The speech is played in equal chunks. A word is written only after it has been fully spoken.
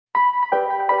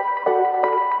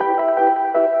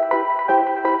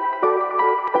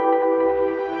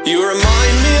You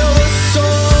remind me of a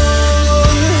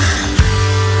song,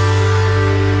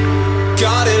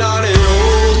 got it on an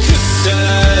old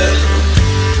cassette.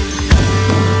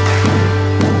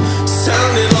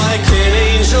 Sounded like an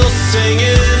angel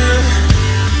singing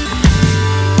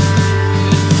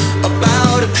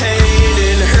about a pain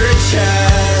in her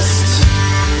chest.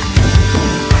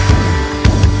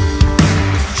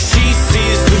 She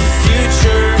sees the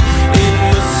future in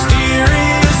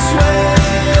mysterious ways.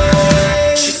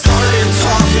 She started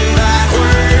talking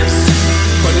backwards,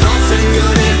 but nothing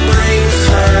good it brings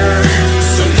her.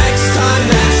 So next time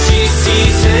that she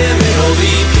sees him, it'll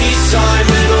be peace sign,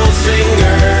 middle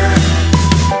finger.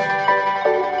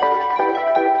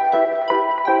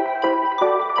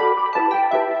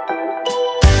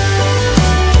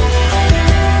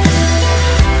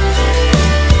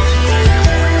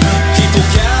 People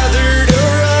gathered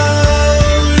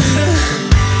around,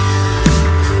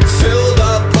 filled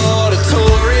up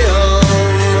auditorium.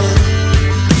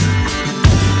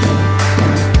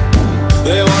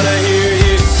 They wanna hear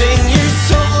you sing your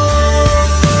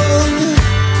song.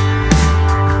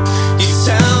 You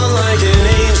sound like an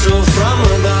angel from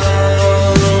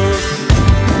above.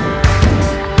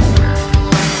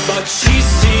 But she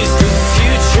sees the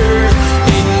future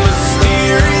in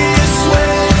mysterious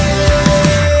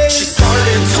ways. She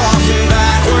started talking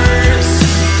backwards,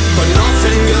 but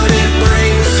nothing good it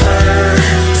brings her.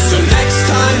 So next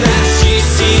time that she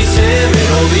sees him,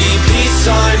 it'll be peace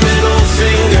sign, middle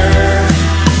finger.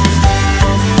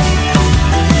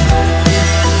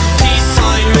 Peace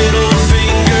sign, middle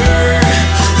finger.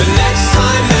 The next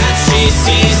time that she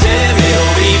sees him,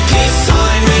 it'll be peace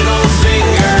sign, middle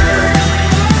finger.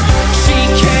 She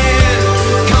can't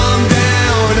calm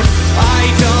down, I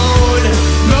don't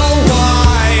know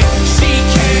why. She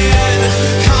can't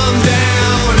calm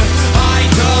down, I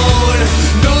don't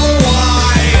know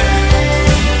why.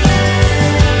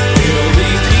 It'll be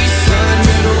peace sign,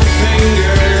 middle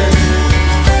finger.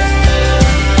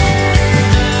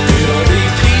 It'll be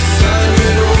peace sign,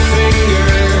 middle finger.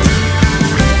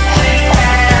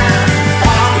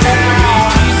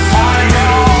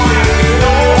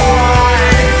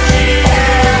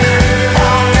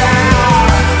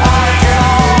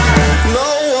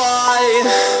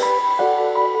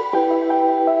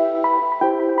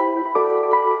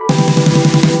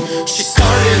 She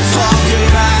started talking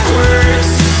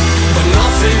backwards, but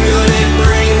nothing good it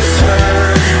brings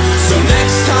her. So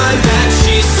next time that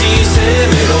she sees him,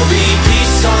 it'll be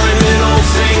peace sign, middle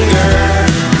finger.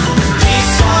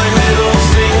 Peace sign, middle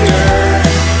finger.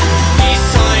 Peace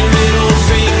sign, middle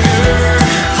finger.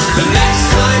 The next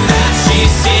time that she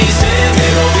sees him,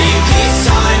 it'll be peace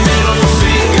sign, middle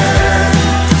finger.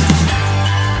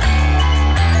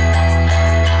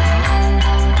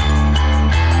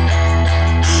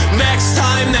 Next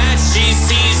time that she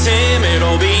sees him,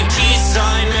 it'll be peace